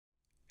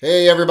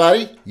Hey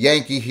everybody,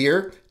 Yankee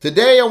here.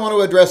 Today I want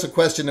to address a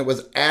question that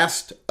was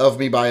asked of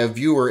me by a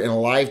viewer in a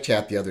live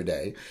chat the other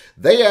day.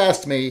 They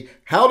asked me,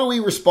 how do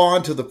we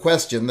respond to the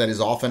question that is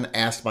often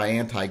asked by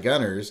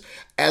anti-gunners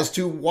as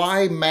to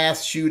why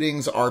mass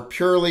shootings are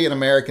purely an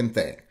American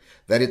thing?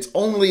 That it's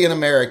only in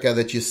America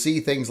that you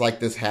see things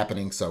like this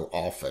happening so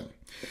often.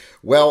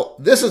 Well,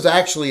 this is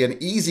actually an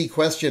easy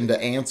question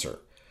to answer.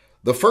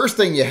 The first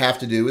thing you have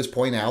to do is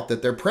point out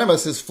that their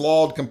premise is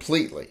flawed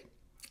completely.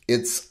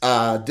 It's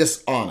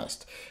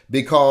dishonest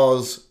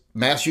because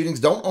mass shootings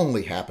don't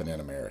only happen in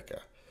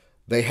America.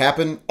 They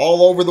happen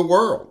all over the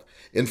world.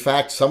 In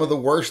fact, some of the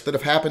worst that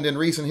have happened in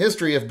recent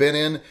history have been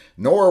in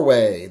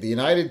Norway, the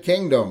United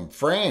Kingdom,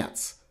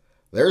 France.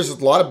 There's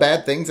a lot of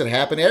bad things that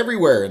happen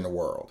everywhere in the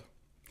world.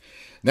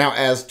 Now,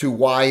 as to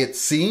why it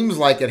seems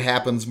like it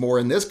happens more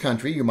in this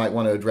country, you might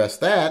want to address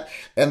that,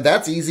 and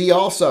that's easy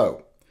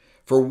also.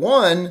 For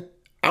one,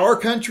 our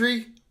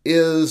country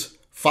is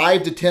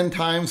 5 to 10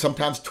 times,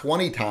 sometimes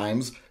 20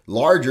 times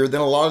larger than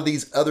a lot of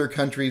these other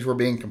countries we're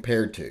being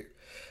compared to.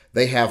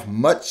 They have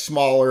much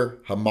smaller,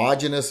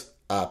 homogenous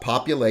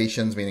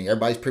populations, meaning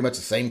everybody's pretty much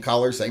the same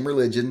color, same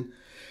religion.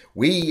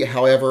 We,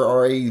 however,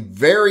 are a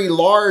very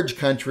large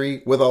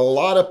country with a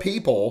lot of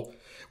people,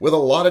 with a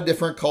lot of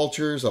different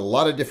cultures, a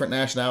lot of different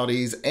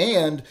nationalities,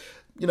 and,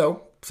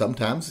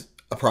 sometimes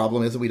a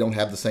problem is that we don't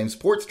have the same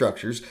support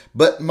structures,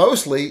 but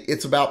mostly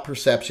it's about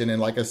perception.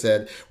 And like I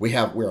said,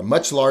 we're a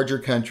much larger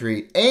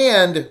country,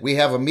 and we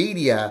have a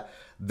media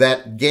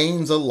that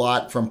gains a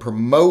lot from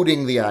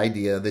promoting the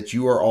idea that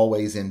you are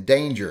always in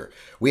danger.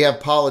 We have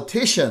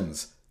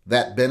politicians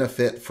that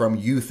benefit from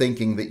you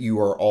thinking that you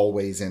are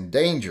always in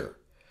danger,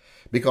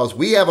 because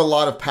we have a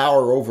lot of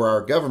power over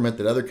our government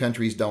that other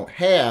countries don't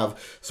have.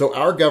 So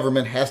our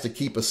government has to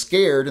keep us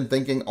scared and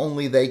thinking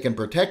only they can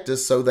protect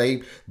us, so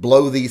they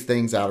blow these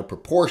things out of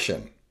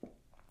proportion.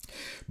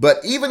 But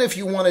even if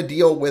you want to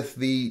deal with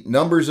the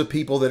numbers of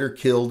people that are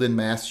killed in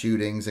mass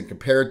shootings and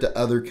compare it to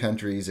other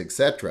countries,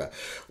 etc.,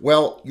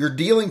 well, you're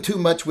dealing too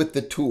much with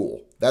the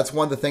tool. That's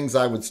one of the things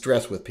I would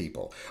stress with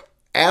people.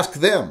 Ask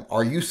them,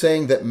 are you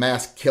saying that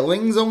mass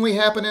killings only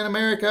happen in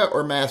America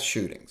or mass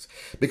shootings?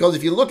 Because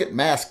if you look at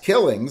mass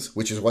killings,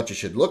 which is what you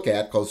should look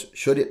at, because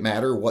should it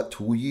matter what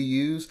tool you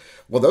use?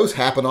 Well, those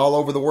happen all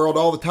over the world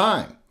all the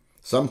time.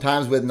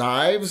 Sometimes with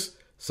knives,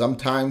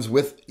 sometimes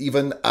with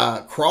even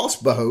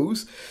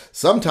crossbows,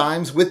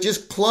 sometimes with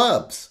just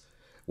clubs.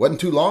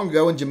 Wasn't too long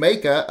ago in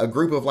Jamaica, a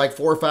group of like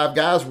 4 or 5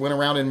 guys went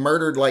around and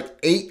murdered like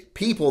 8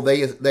 people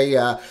they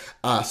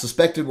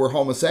suspected were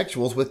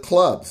homosexuals with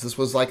clubs. This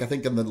was like, I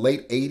think, in the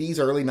late 80s,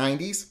 early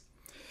 90s.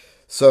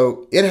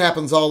 So it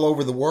happens all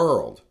over the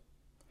world.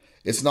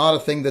 It's not a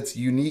thing that's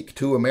unique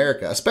to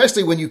America,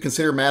 especially when you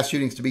consider mass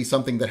shootings to be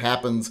something that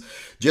happens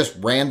just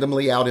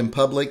randomly out in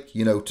public,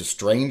 to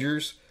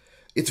strangers.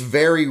 It's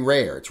very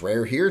rare. It's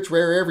rare here. It's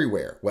rare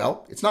everywhere.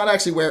 Well, it's not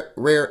actually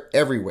rare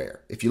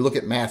everywhere if you look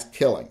at mass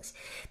killings,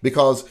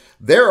 because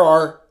there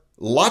are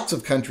lots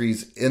of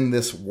countries in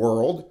this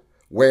world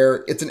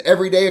where it's an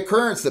everyday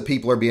occurrence that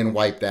people are being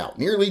wiped out,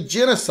 nearly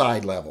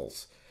genocide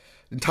levels.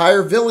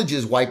 Entire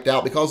villages wiped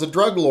out because a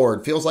drug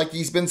lord feels like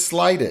he's been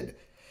slighted.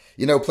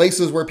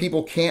 Places where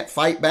people can't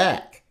fight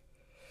back.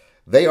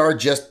 They are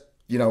just,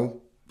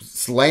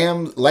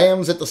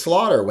 lambs at the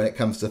slaughter when it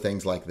comes to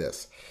things like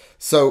this.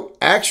 So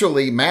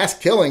actually, mass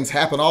killings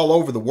happen all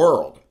over the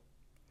world.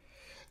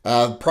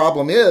 The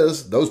problem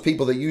is those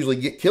people that usually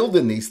get killed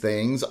in these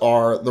things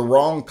are the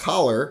wrong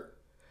color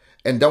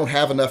and don't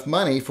have enough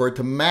money for it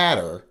to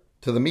matter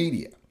to the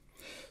media.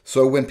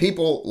 So when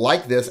people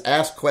like this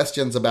ask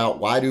questions about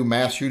why do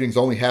mass shootings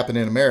only happen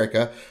in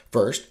America,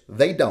 first,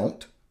 they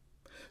don't.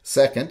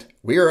 Second,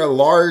 we are a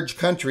large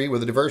country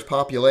with a diverse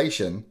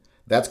population.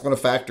 That's going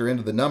to factor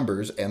into the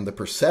numbers and the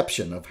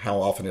perception of how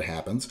often it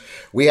happens.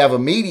 We have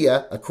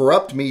a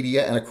corrupt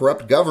media, and a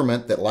corrupt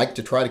government that like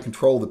to try to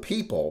control the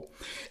people.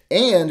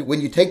 And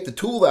when you take the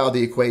tool out of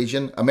the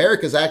equation,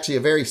 America is actually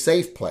a very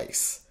safe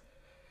place.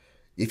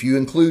 If you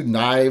include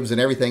knives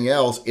and everything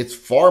else, it's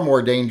far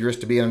more dangerous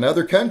to be in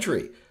another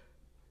country.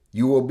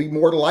 You will be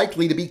more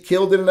likely to be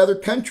killed in another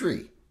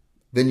country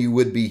than you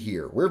would be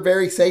here. We're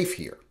very safe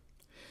here.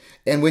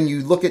 And when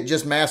you look at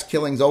just mass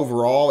killings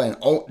overall, and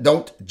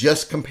don't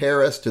just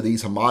compare us to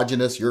these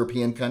homogenous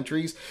European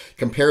countries,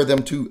 compare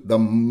them to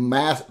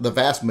the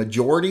vast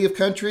majority of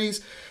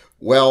countries,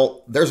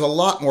 well, there's a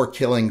lot more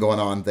killing going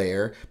on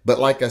there. But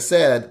like I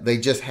said, they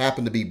just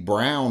happen to be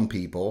brown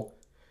people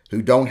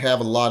who don't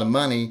have a lot of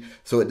money,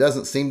 so it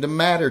doesn't seem to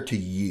matter to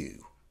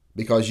you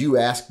because you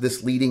asked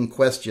this leading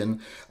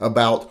question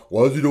about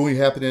why does it only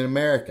happen in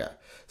America?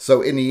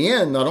 So in the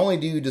end, not only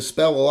do you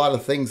dispel a lot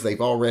of things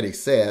they've already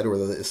said or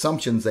the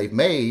assumptions they've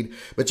made,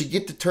 but you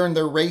get to turn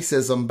their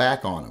racism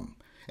back on them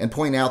and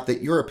point out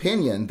that your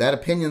opinion, that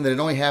opinion that it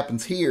only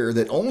happens here,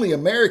 that only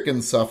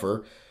Americans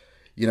suffer,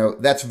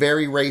 that's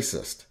very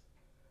racist.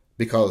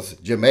 Because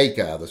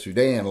Jamaica, the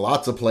Sudan,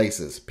 lots of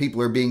places,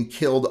 people are being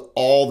killed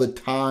all the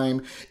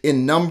time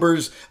in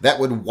numbers that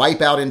would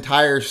wipe out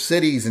entire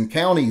cities and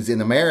counties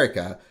in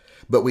America.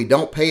 But we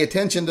don't pay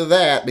attention to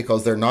that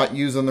because they're not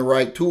using the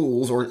right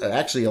tools, or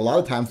actually a lot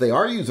of times they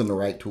are using the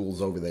right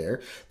tools over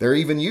there. They're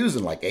even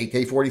using like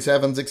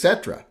AK-47s,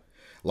 etc.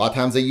 A lot of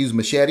times they use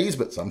machetes,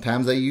 but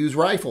sometimes they use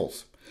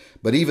rifles.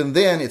 But even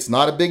then, it's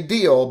not a big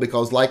deal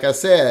because, like I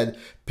said,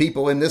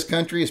 people in this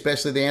country,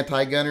 especially the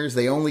anti-gunners,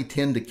 they only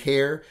tend to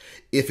care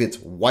if it's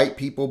white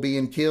people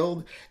being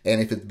killed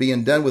and if it's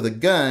being done with a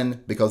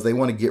gun because they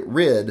want to get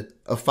rid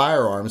of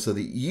firearms so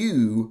that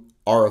you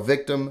are a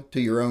victim to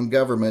your own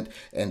government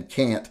and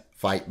can't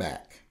fight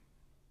back.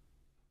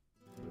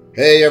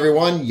 Hey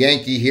everyone,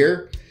 Yankee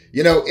here.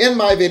 You know, in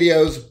my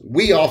videos,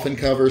 we often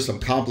cover some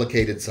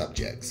complicated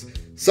subjects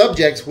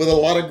with a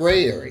lot of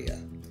gray area.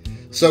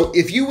 So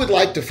if you would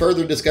like to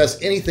further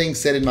discuss anything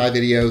said in my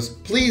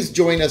videos, please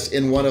join us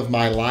in one of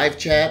my live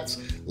chats.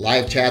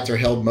 Live chats are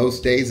held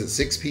most days at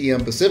 6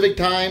 p.m. Pacific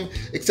time,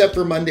 except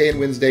for Monday and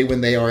Wednesday when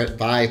they are at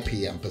 5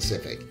 p.m.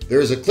 Pacific. There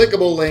is a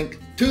clickable link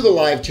to the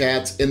live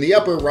chats in the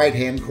upper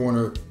right-hand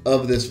corner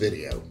of this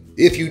video.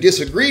 If you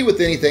disagree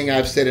with anything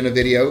I've said in a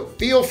video,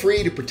 feel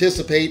free to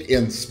participate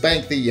in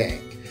Spank the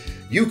Yank.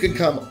 You can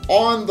come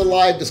on the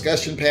live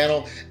discussion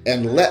panel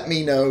and let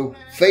me know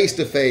face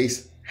to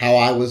face how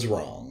I was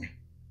wrong.